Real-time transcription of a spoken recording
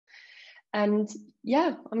And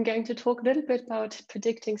yeah, I'm going to talk a little bit about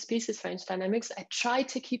predicting species range dynamics. I try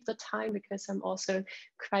to keep the time because I'm also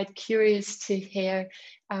quite curious to hear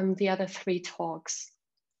the other 3 talks.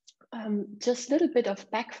 Just a little bit of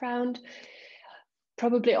background.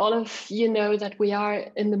 Probably all of you know that we are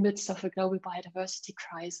in the midst of a global biodiversity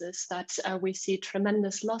crisis, that we see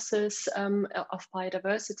tremendous losses of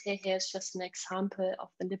biodiversity. Here's just an example of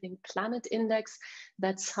the Living Planet Index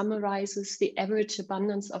that summarizes the average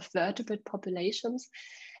abundance of vertebrate populations.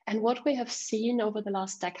 And what we have seen over the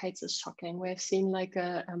last decades is shocking. We have seen like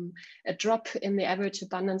a drop in the average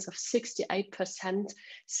abundance of 68%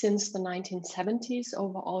 since the 1970s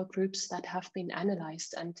over all groups that have been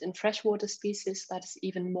analyzed. And in freshwater species, that is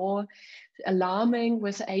even more alarming,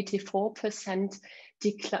 with 84%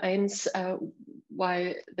 declines,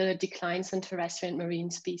 while the declines in terrestrial and marine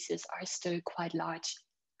species are still quite large,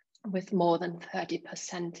 with more than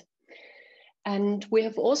 30%. And we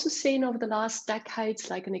have also seen over the last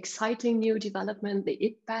decades like an exciting new development,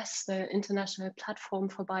 the IPBES, the International Platform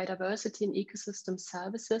for Biodiversity and Ecosystem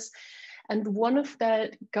Services. And one of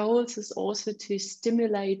their goals is also to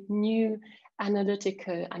stimulate new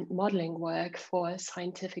analytical and modeling work for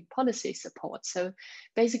scientific policy support. So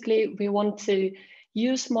basically, we want to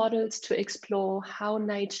use models to explore how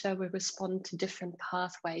nature will respond to different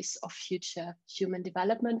pathways of future human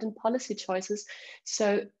development and policy choices.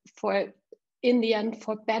 So in the end,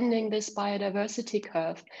 for bending this biodiversity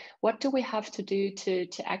curve, what do we have to do to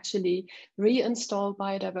actually reinstall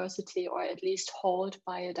biodiversity, or at least hold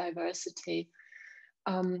biodiversity?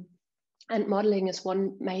 And modeling is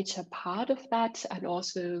one major part of that. And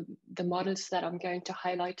also the models that I'm going to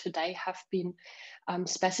highlight today have been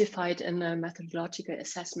specified in the methodological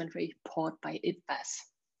assessment report by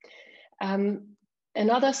IPBES.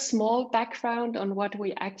 Another small background on what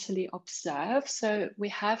we actually observe. So we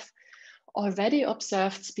have already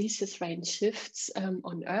observed species range shifts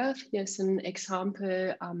on Earth. Here's an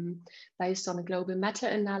example based on a global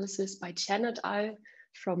meta-analysis by Chen et al.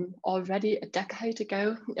 From already a decade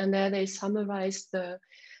ago. And there they summarized the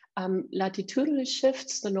latitudinal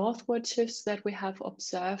shifts, the northward shifts that we have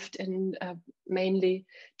observed in mainly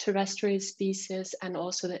terrestrial species, and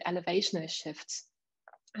also the elevational shifts.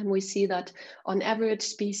 And we see that on average,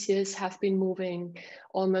 species have been moving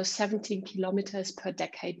almost 17 kilometers per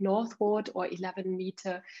decade northward, or 11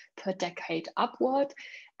 meters per decade upward.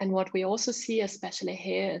 And what we also see, especially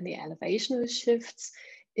here in the elevational shifts,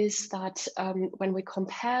 is that when we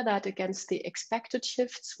compare that against the expected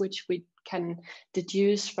shifts, which we can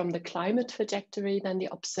deduce from the climate trajectory, then the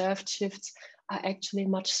observed shifts are actually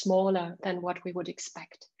much smaller than what we would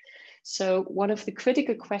expect. So one of the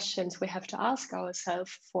critical questions we have to ask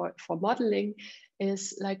ourselves for modeling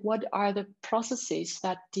is like, what are the processes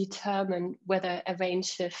that determine whether a range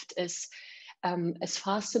shift is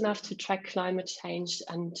fast enough to track climate change,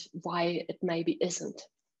 and why it maybe isn't?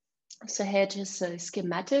 So here just a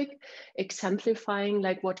schematic exemplifying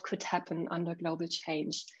like what could happen under global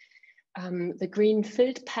change. The green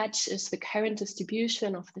filled patch is the current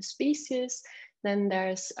distribution of the species. Then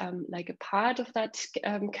there's like a part of that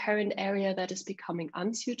current area that is becoming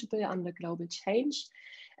unsuitable under global change.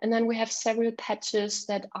 And then we have several patches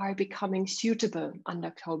that are becoming suitable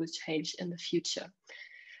under global change in the future.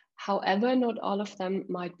 However, not all of them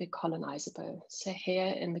might be colonizable. So here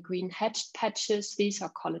in the green hatched patches, these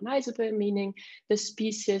are colonizable, meaning the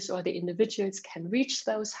species or the individuals can reach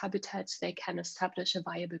those habitats, they can establish a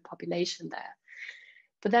viable population there.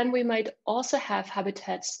 But then we might also have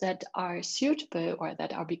habitats that are suitable, or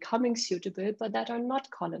that are becoming suitable, but that are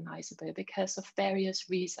not colonizable because of various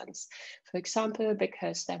reasons. For example,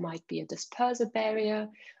 because there might be a dispersal barrier,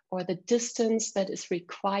 or the distance that is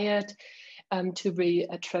required to be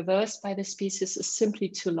traversed by the species is simply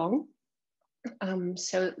too long.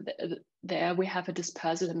 So there we have a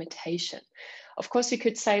dispersal limitation. Of course, you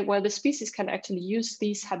could say, well, the species can actually use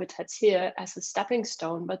these habitats here as a stepping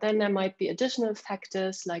stone, but then there might be additional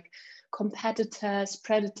factors like competitors,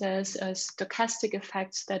 predators, stochastic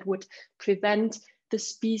effects that would prevent the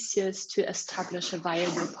species to establish a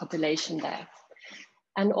viable population there.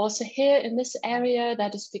 And also here in this area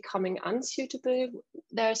that is becoming unsuitable,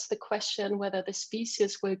 there's the question whether the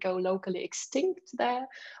species will go locally extinct there,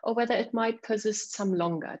 or whether it might persist some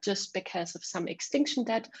longer just because of some extinction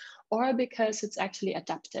debt, or because it's actually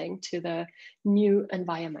adapting to the new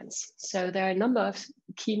environments. So there are a number of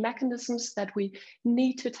key mechanisms that we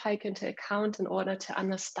need to take into account in order to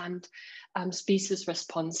understand species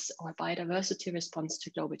response or biodiversity response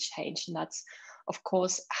to global change. And that's of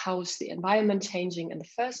course, how's the environment changing in the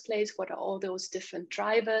first place? What are all those different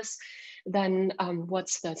drivers? Then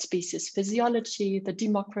what's the species physiology, the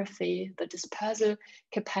demography, the dispersal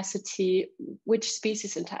capacity, which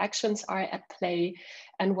species interactions are at play,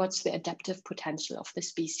 and what's the adaptive potential of the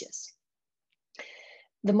species.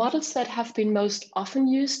 The models that have been most often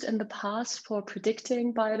used in the past for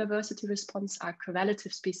predicting biodiversity response are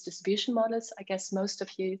correlative species distribution models. I guess most of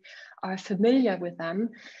you are familiar with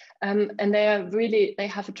them. And they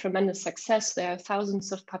have a tremendous success. There are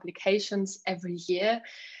thousands of publications every year.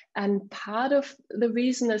 And part of the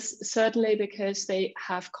reason is certainly because they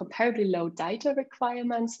have comparably low data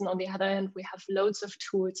requirements. And on the other hand, we have loads of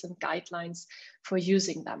tools and guidelines for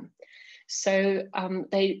using them. So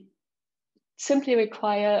they simply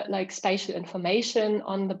require like spatial information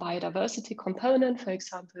on the biodiversity component, for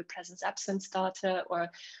example, presence-absence data or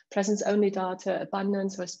presence-only data,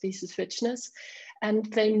 abundance or species richness. And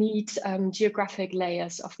they need geographic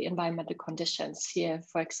layers of the environmental conditions here,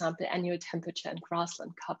 for example, annual temperature and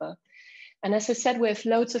grassland cover. And as I said, we have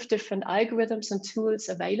loads of different algorithms and tools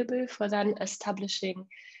available for then establishing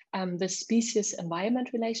the species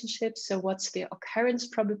environment relationship. So what's the occurrence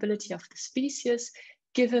probability of the species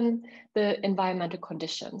given the environmental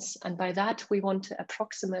conditions? And by that, we want to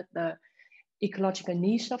approximate the ecological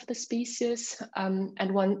niche of the species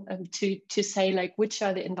and want to say like which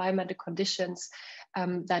are the environmental conditions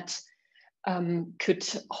that could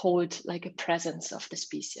hold like a presence of the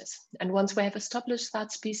species. And once we have established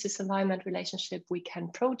that species environment relationship, we can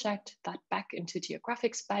project that back into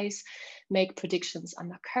geographic space, make predictions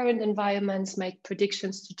under current environments, make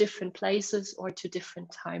predictions to different places or to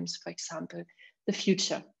different times, for example, the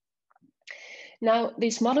future. Now,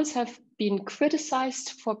 these models have been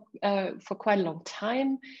criticized for quite a long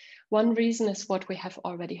time. One reason is what we have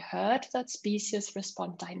already heard, that species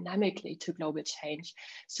respond dynamically to global change.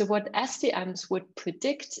 So what SDMs would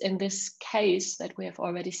predict in this case that we have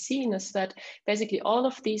already seen is that basically all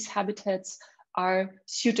of these habitats are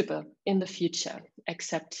suitable in the future,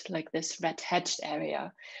 except like this red hedged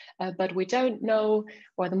area. But we don't know,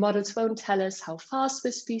 or the models won't tell us how fast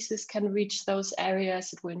the species can reach those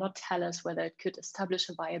areas. It will not tell us whether it could establish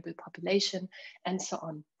a viable population and so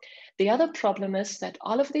on. The other problem is that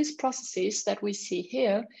all of these processes that we see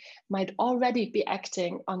here might already be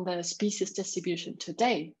acting on the species distribution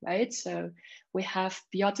today, right? So we have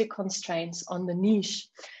biotic constraints on the niche.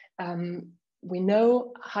 We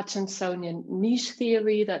know Hutchinsonian niche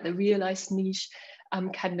theory that the realized niche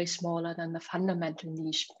can be smaller than the fundamental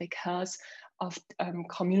niche because of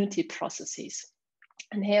community processes.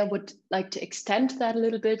 And here I would like to extend that a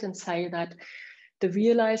little bit and say that the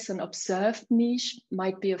realized and observed niche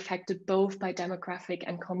might be affected both by demographic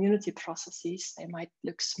and community processes. They might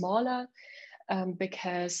look smaller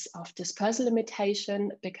because of dispersal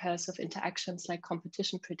limitation, because of interactions like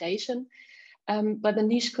competition predation. But the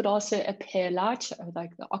niche could also appear larger,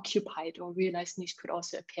 like the occupied or realized niche could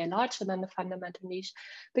also appear larger than the fundamental niche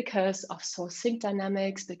because of source sink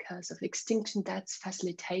dynamics, because of extinction deaths,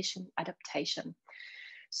 facilitation, adaptation.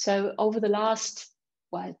 So over the last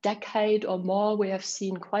decade or more, we have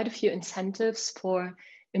seen quite a few incentives for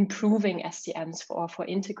improving SDMs for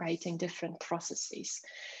integrating different processes.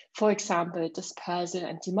 For example, dispersal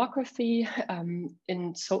and demography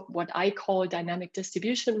in what I call dynamic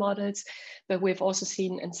distribution models, but we've also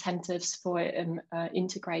seen incentives for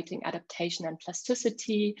integrating adaptation and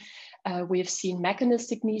plasticity. We've seen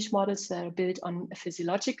mechanistic niche models that are built on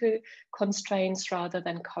physiological constraints rather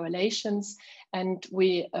than correlations. And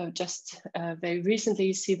we just very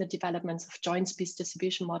recently see the developments of joint species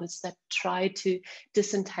distribution models that try to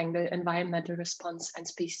disentangle environmental response and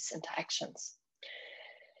species interactions.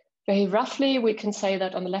 Very roughly, we can say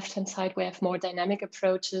that on the left-hand side, we have more dynamic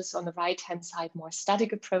approaches, on the right-hand side, more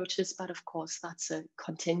static approaches, but of course, that's a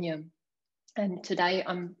continuum. And today,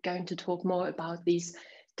 I'm going to talk more about these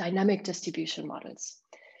dynamic distribution models.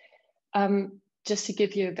 Just to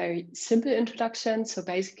give you a very simple introduction, so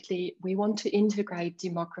basically, we want to integrate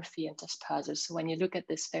demography and dispersal. So when you look at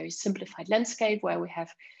this very simplified landscape where we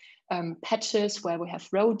have patches where we have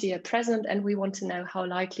roe deer present, and we want to know how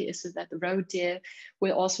likely is it that the roe deer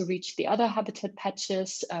will also reach the other habitat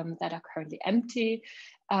patches that are currently empty,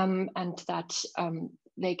 and that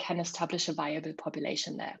they can establish a viable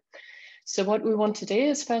population there. So what we want to do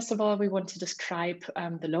is, first of all, we want to describe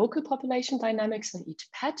the local population dynamics in each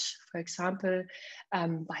patch, for example,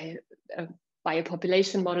 by a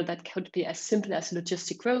population model that could be as simple as a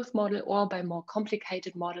logistic growth model, or by more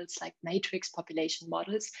complicated models like matrix population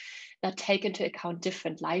models that take into account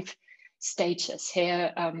different life stages.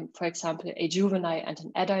 Here, for example, a juvenile and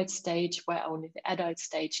an adult stage where only the adult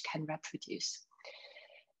stage can reproduce.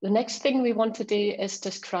 The next thing we want to do is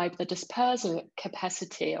describe the dispersal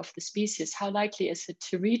capacity of the species. How likely is it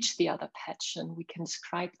to reach the other patch? And we can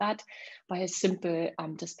describe that by a simple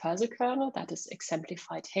dispersal kernel that is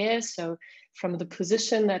exemplified here. So from the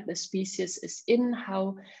position that the species is in,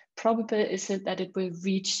 how probable is it that it will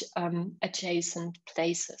reach adjacent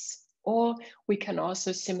places? Or we can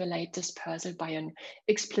also simulate dispersal by an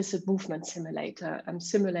explicit movement simulator and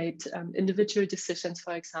simulate individual decisions,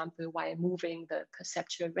 for example, while moving the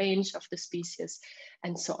perceptual range of the species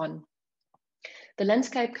and so on. The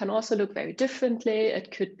landscape can also look very differently. It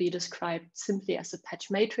could be described simply as a patch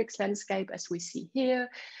matrix landscape, as we see here.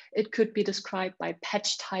 It could be described by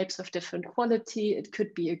patch types of different quality. It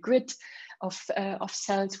could be a grid of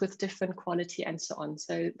cells with different quality and so on.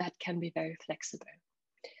 So that can be very flexible.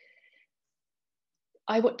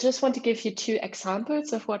 I would just want to give you two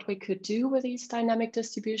examples of what we could do with these dynamic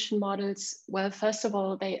distribution models. Well, first of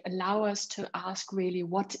all, they allow us to ask really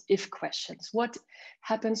what if questions. What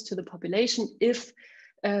happens to the population if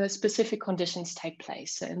specific conditions take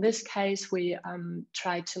place? So in this case, we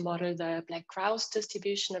tried to model the black grouse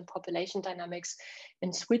distribution and population dynamics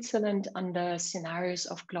in Switzerland under scenarios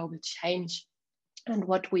of global change. And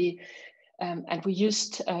we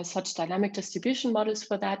used such dynamic distribution models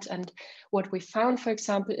for that. And what we found, for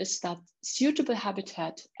example, is that suitable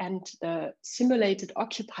habitat and the simulated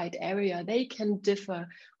occupied area, they can differ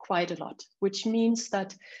quite a lot, which means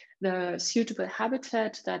that the suitable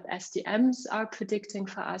habitat that SDMs are predicting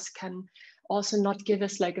for us can also not give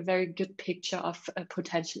us like a very good picture of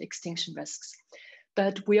potential extinction risks.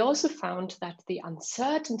 But we also found that the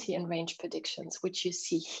uncertainty in range predictions, which you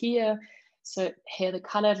see here, so here the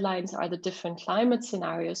colored lines are the different climate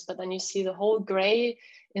scenarios, but then you see the whole gray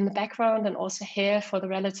in the background, and also here for the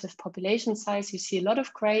relative population size, you see a lot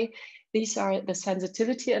of gray. These are the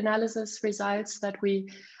sensitivity analysis results that we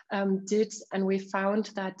did, and we found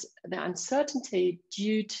that the uncertainty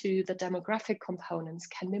due to the demographic components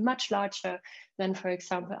can be much larger than, for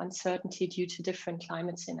example, uncertainty due to different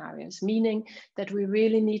climate scenarios, meaning that we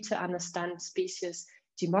really need to understand species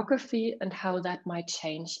demography and how that might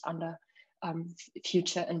change under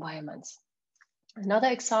future environments. Another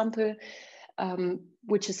example,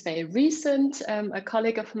 which is very recent, a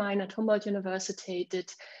colleague of mine at Humboldt University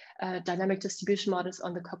did dynamic distribution models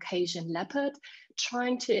on the Caucasian leopard,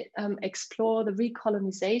 trying to explore the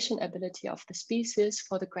recolonization ability of the species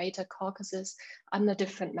for the Greater Caucasus under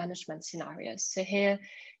different management scenarios. So here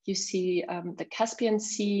you see the Caspian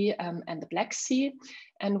Sea and the Black Sea.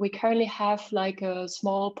 And we currently have like a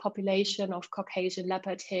small population of Caucasian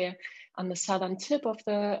leopard here on the southern tip of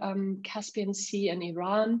the Caspian Sea in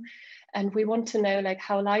Iran. And we want to know like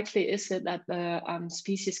how likely is it that the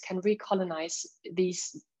species can recolonize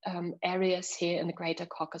these areas here in the Greater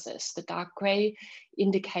Caucasus. The dark gray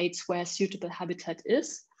indicates where suitable habitat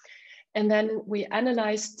is. And then we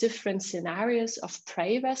analyze different scenarios of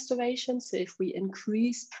prey restoration. So if we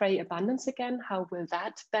increase prey abundance again, how will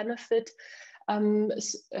that benefit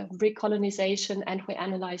recolonization? And we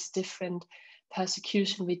analyze different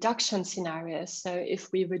persecution reduction scenarios. So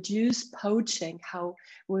if we reduce poaching, how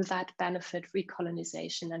will that benefit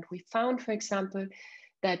recolonization? And we found, for example,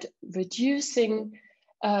 that reducing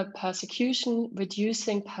persecution,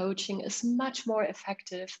 reducing poaching is much more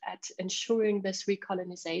effective at ensuring this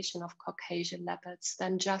recolonization of Caucasian leopards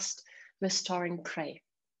than just restoring prey.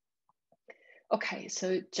 Okay,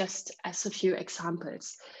 so just as a few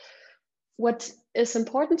examples. What is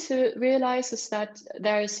important to realize is that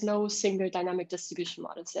there is no single dynamic distribution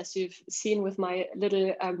models. As you've seen with my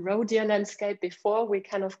little roe deer landscape before, we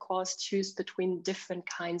can of course choose between different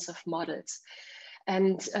kinds of models.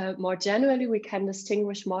 And more generally, we can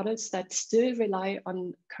distinguish models that still rely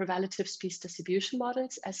on correlative species distribution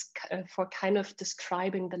models as for kind of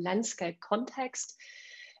describing the landscape context.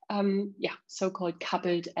 So-called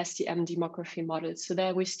coupled SDM demography models. So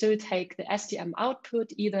there we still take the SDM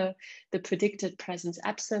output, either the predicted presence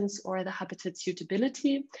absence or the habitat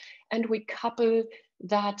suitability, and we couple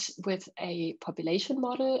that with a population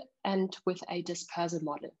model and with a dispersal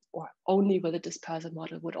model, or only with a dispersal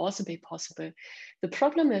model would also be possible. The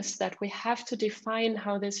problem is that we have to define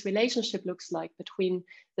how this relationship looks like between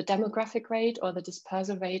the demographic rate or the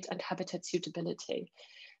dispersal rate and habitat suitability.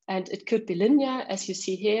 And it could be linear, as you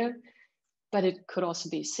see here, but it could also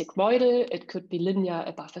be sigmoidal. It could be linear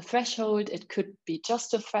above a threshold. It could be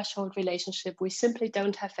just a threshold relationship. We simply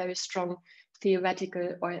don't have very strong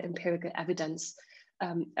theoretical or empirical evidence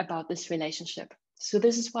about this relationship. So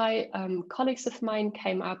this is why colleagues of mine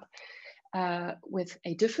came up with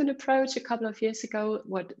a different approach a couple of years ago,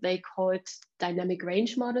 what they called dynamic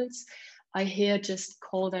range models. I here just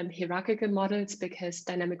call them hierarchical models because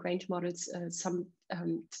dynamic range models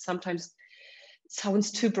sometimes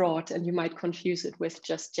sounds too broad and you might confuse it with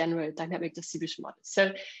just general dynamic distribution models.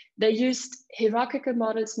 So they used hierarchical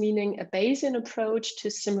models, meaning a Bayesian approach to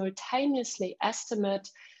simultaneously estimate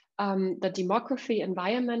the demography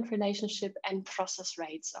environment relationship and process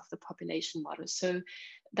rates of the population model. So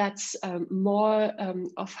that's more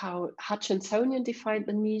of how Hutchinsonian defined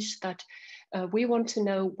the niche, that we want to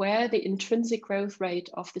know where the intrinsic growth rate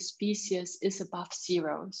of the species is above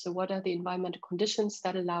zero. So what are the environmental conditions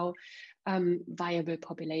that allow viable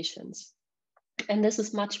populations? And this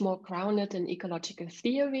is much more grounded in ecological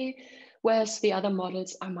theory, whereas the other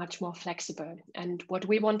models are much more flexible. And what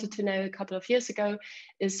we wanted to know a couple of years ago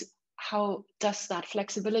is, how does that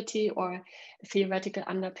flexibility or theoretical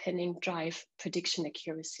underpinning drive prediction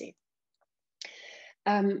accuracy?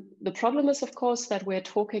 The problem is, of course, that we're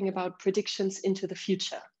talking about predictions into the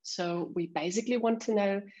future. So we basically want to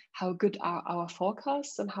know how good are our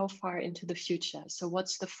forecasts and how far into the future. So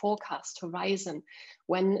what's the forecast horizon?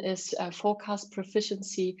 When is forecast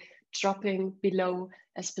proficiency dropping below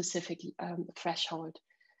a specific threshold?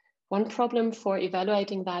 One problem for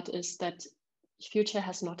evaluating that is that future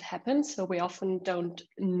has not happened, so we often don't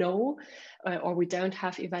know, or we don't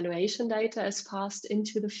have evaluation data as far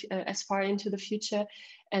into the future.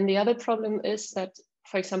 And the other problem is that,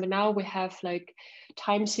 for example, now we have like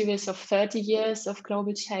time series of 30 years of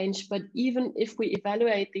global change, but even if we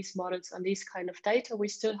evaluate these models on these kind of data, we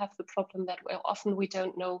still have the problem that often we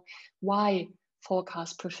don't know why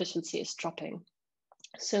forecast proficiency is dropping.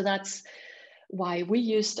 So that's why we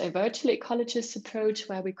used a virtual ecologist approach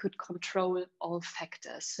where we could control all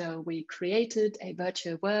factors. So we created a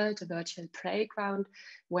virtual world, a virtual playground,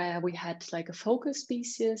 where we had like a focal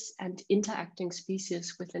species and interacting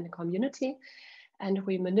species within the community. And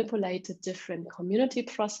we manipulated different community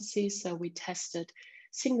processes. So we tested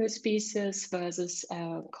single species versus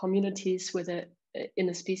communities in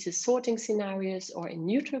a species sorting scenarios or in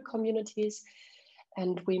neutral communities.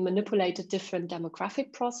 And we manipulated different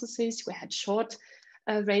demographic processes. We had short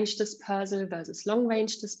range dispersal versus long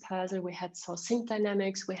range dispersal. We had source-sink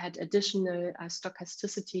dynamics. We had additional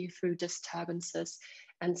stochasticity through disturbances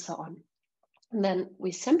and so on. And then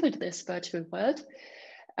we sampled this virtual world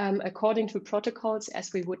according to protocols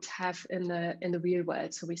as we would have in the real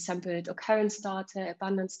world. So we sampled occurrence data,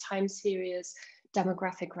 abundance time series,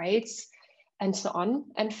 demographic rates, and so on,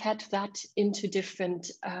 and fed that into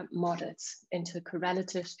different models, into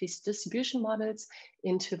correlative species distribution models,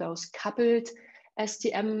 into those coupled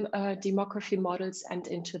SDM demography models, and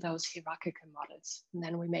into those hierarchical models. And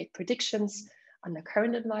then we made predictions under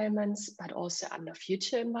current environments, but also under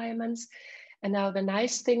future environments. And now the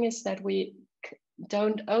nice thing is that we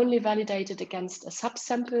don't only validate it against a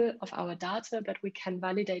subsample of our data, but we can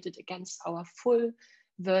validate it against our full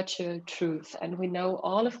virtual truth. And we know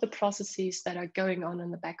all of the processes that are going on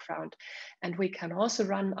in the background. And we can also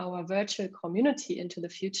run our virtual community into the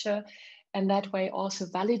future, and that way also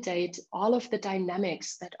validate all of the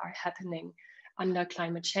dynamics that are happening under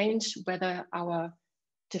climate change, whether our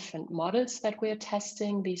different models that we're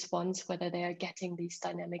testing, these ones, whether they are getting these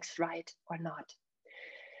dynamics right or not.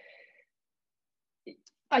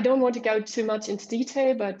 I don't want to go too much into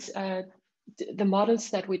detail, but the models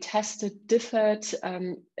that we tested differed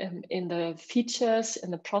in the features,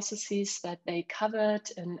 in the processes that they covered,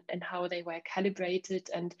 and how they were calibrated,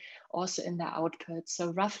 and also in their output.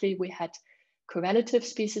 So roughly we had correlative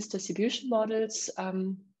species distribution models.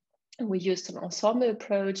 We used an ensemble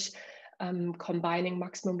approach, combining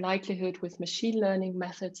maximum likelihood with machine learning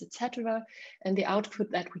methods, etc. And the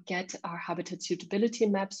output that we get are habitat suitability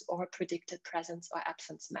maps or predicted presence or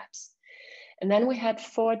absence maps. And then we had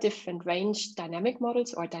 4 different range dynamic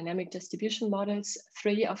models or dynamic distribution models.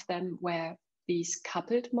 3 of them were these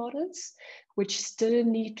coupled models, which still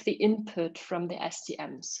need the input from the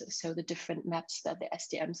SDMs, so the different maps that the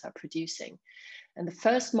SDMs are producing. And the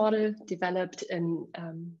first model developed in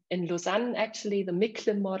Lausanne, actually, the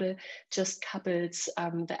Micklin model just couples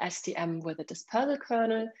the SDM with a dispersal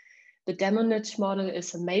kernel. The Damaris model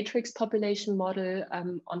is a matrix population model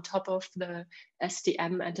on top of the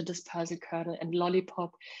SDM and the dispersal kernel, and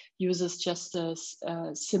Lollipop uses just a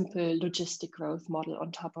simple logistic growth model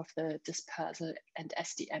on top of the dispersal and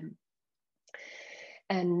SDM.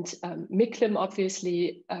 And Micklin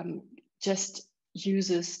obviously just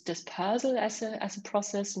uses dispersal as a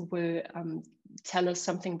process and will tell us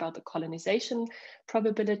something about the colonization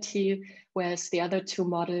probability, whereas the other 2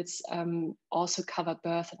 models also cover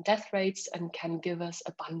birth and death rates and can give us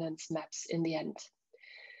abundance maps in the end.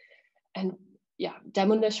 And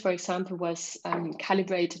Demonish, for example, was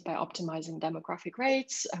calibrated by optimizing demographic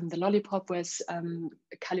rates. The lollipop was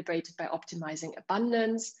calibrated by optimizing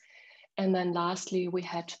abundance. And then lastly, we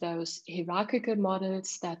had those hierarchical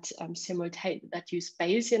models that that use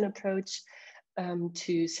Bayesian approach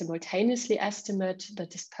to simultaneously estimate the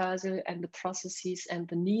dispersal and the processes and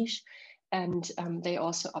the niche, and they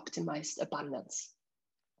also optimized abundance.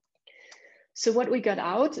 So what we got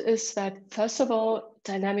out is that, first of all,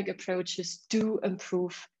 dynamic approaches do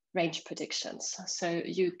improve range predictions. So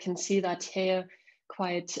you can see that here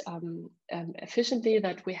quite efficiently,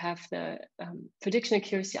 that we have the prediction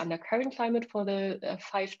accuracy under current climate for the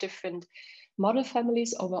 5 different model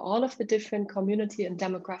families over all of the different community and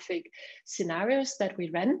demographic scenarios that we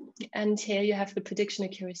ran. And here you have the prediction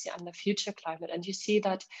accuracy under future climate. And you see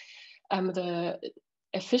that the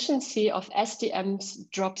efficiency of SDMs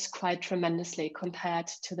drops quite tremendously compared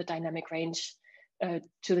to the dynamic range,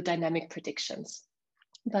 to the dynamic predictions.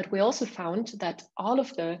 But we also found that all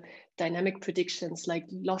of the dynamic predictions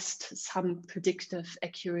lost some predictive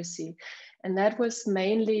accuracy. And that was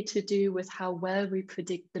mainly to do with how well we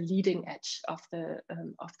predict the leading edge of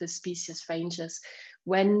the species ranges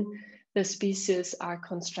when the species are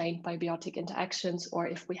constrained by biotic interactions, or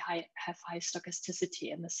if we have high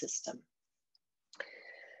stochasticity in the system.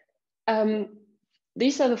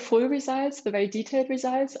 These are the full results, the very detailed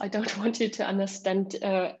results. I don't want you to understand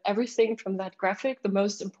everything from that graphic. The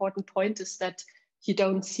most important point is that you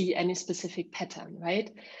don't see any specific pattern, right?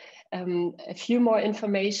 A few more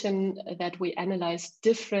information that we analyzed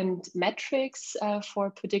different metrics for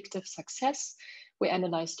predictive success. We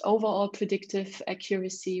analyzed overall predictive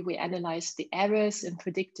accuracy. We analyzed the errors in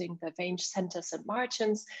predicting the range centers and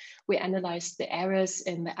margins. We analyzed the errors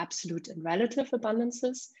in the absolute and relative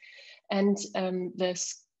abundances. And the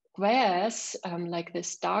squares, like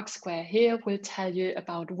this dark square here, will tell you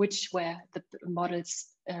about which were the models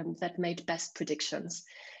that made best predictions.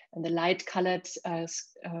 And the light colored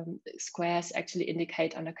squares actually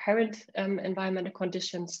indicate under current environmental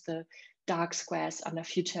conditions, the dark squares under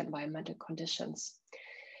future environmental conditions.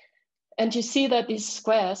 And you see that these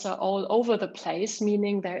squares are all over the place,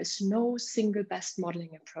 meaning there is no single best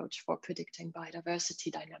modeling approach for predicting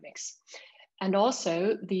biodiversity dynamics. And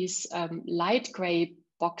also these light gray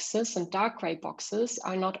boxes and dark gray boxes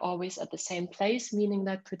are not always at the same place, meaning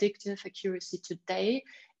that predictive accuracy today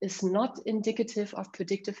is not indicative of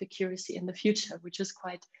predictive accuracy in the future, which is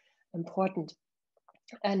quite important.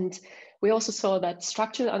 And we also saw that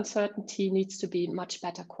structural uncertainty needs to be much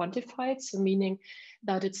better quantified. So meaning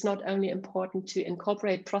that it's not only important to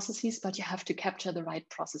incorporate processes, but you have to capture the right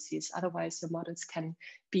processes. Otherwise the models can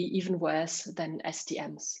be even worse than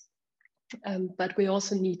SDMs. But we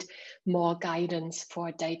also need more guidance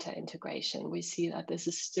for data integration. We see that this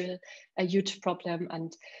is still a huge problem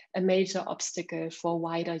and a major obstacle for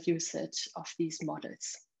wider usage of these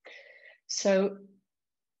models. So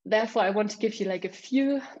therefore, I want to give you a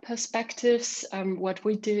few perspectives, what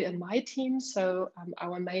we do in my team. So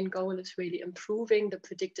our main goal is really improving the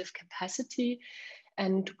predictive capacity.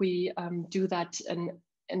 And we do that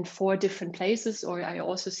in 4 different places, or I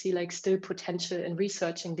also see still potential in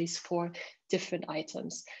researching these 4 different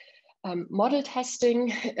items. Model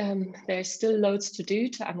testing, there's still loads to do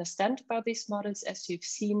to understand about these models. As you've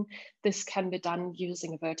seen, this can be done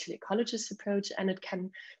using a virtual ecologist approach, and it can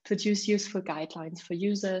produce useful guidelines for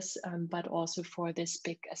users, but also for this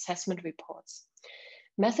big assessment reports.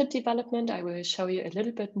 Method development, I will show you a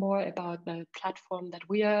little bit more about the platform that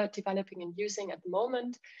we are developing and using at the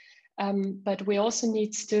moment. But we also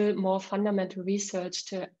need still more fundamental research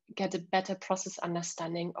to get a better process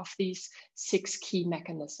understanding of these 6 key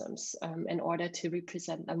mechanisms in order to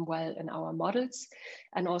represent them well in our models,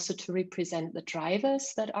 and also to represent the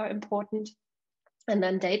drivers that are important. And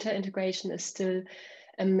then data integration is still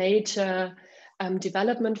a major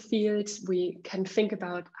development field. We can think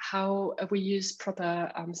about how we use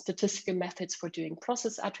proper statistical methods for doing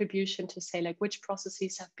process attribution to say which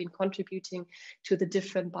processes have been contributing to the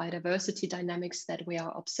different biodiversity dynamics that we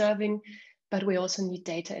are observing. But we also need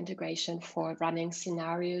data integration for running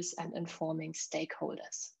scenarios and informing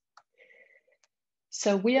stakeholders.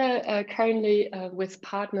 So we are currently with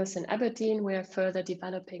partners in Aberdeen, we are further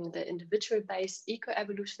developing the individual-based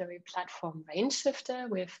eco-evolutionary platform Range Shifter.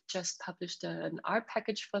 We've just published an R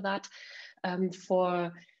package for that,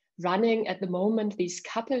 for running at the moment these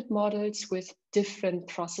coupled models with different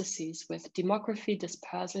processes, with demography,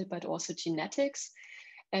 dispersal, but also genetics.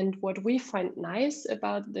 And what we find nice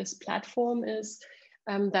about this platform is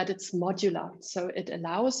that it's modular. So it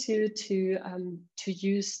allows you to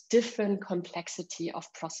use different complexity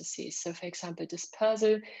of processes. So for example,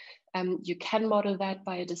 dispersal, you can model that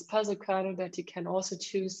by a dispersal kernel, but you can also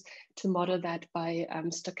choose to model that by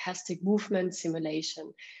stochastic movement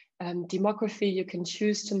simulation. Demography, you can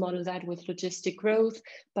choose to model that with logistic growth,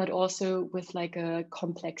 but also with like a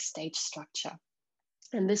complex stage structure.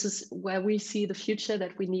 And this is where we see the future,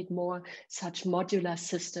 that we need more such modular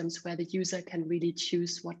systems where the user can really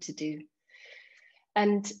choose what to do.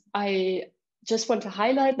 And I just want to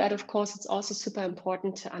highlight that, of course, it's also super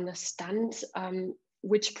important to understand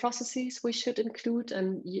which processes we should include.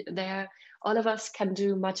 And there, all of us can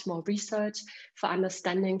do much more research for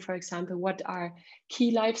understanding, for example, what are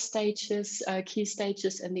key life stages, key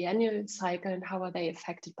stages in the annual cycle, and how are they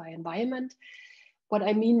affected by environment. What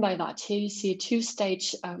I mean by that, here you see a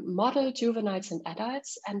two-stage model, juveniles and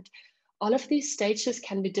adults, and all of these stages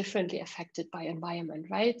can be differently affected by environment,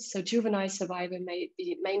 right? So juvenile survival may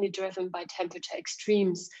be mainly driven by temperature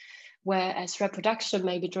extremes, whereas reproduction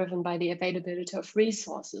may be driven by the availability of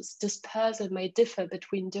resources. Dispersal may differ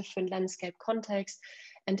between different landscape contexts,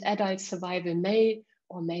 and adult survival may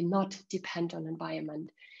or may not depend on environment.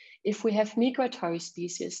 If we have migratory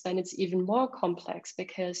species, then it's even more complex,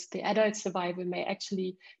 because the adult survival may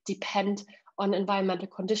actually depend on environmental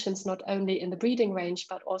conditions, not only in the breeding range,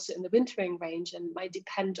 but also in the wintering range, and might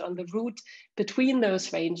depend on the route between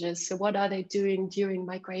those ranges. So what are they doing during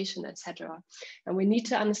migration, etc.? And we need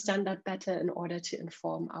to understand that better in order to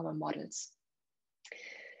inform our models.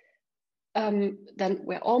 Then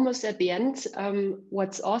we're almost at the end.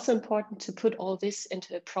 What's also important to put all this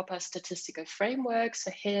into a proper statistical framework.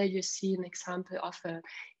 So here you see an example of an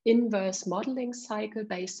inverse modeling cycle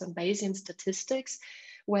based on Bayesian statistics,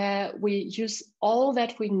 where we use all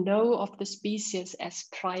that we know of the species as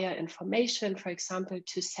prior information, for example,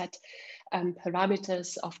 to set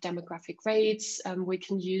parameters of demographic rates. We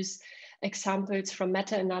can use examples from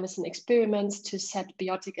meta-analysis experiments to set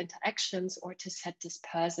biotic interactions or to set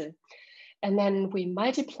dispersal. And then we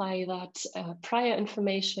multiply that prior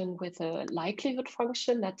information with a likelihood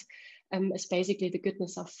function that is basically the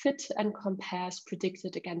goodness of fit, and compares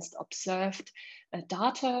predicted against observed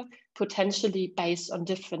data, potentially based on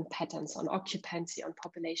different patterns, on occupancy, on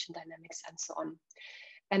population dynamics, and so on.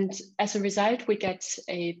 And as a result, we get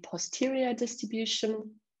a posterior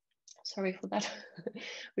distribution. Sorry for that.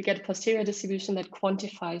 We get a posterior distribution that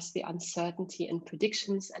quantifies the uncertainty in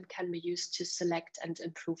predictions and can be used to select and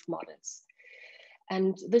improve models.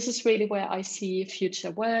 And this is really where I see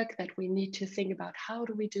future work, that we need to think about how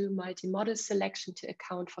do we do multi-model selection to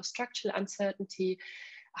account for structural uncertainty?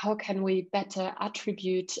 How can we better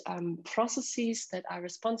attribute processes that are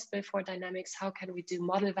responsible for dynamics? How can we do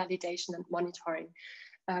model validation and monitoring?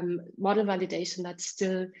 Model validation that's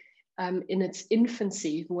still in its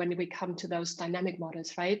infancy when we come to those dynamic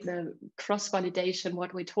models, right? The cross-validation,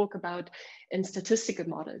 what we talk about in statistical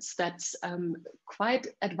models, that's quite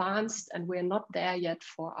advanced, and we're not there yet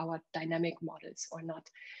for our dynamic models, or not,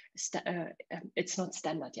 it's not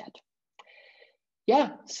standard yet.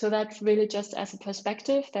 Yeah, so that's really just as a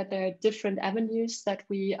perspective, that there are different avenues that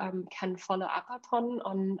we can follow up upon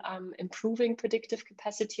on improving predictive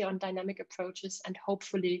capacity on dynamic approaches, and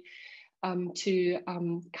hopefully to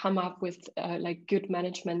come up with like good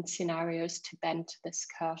management scenarios to bend this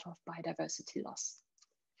curve of biodiversity loss.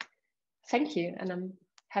 Thank you, and I'm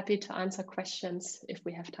happy to answer questions if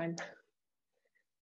we have time.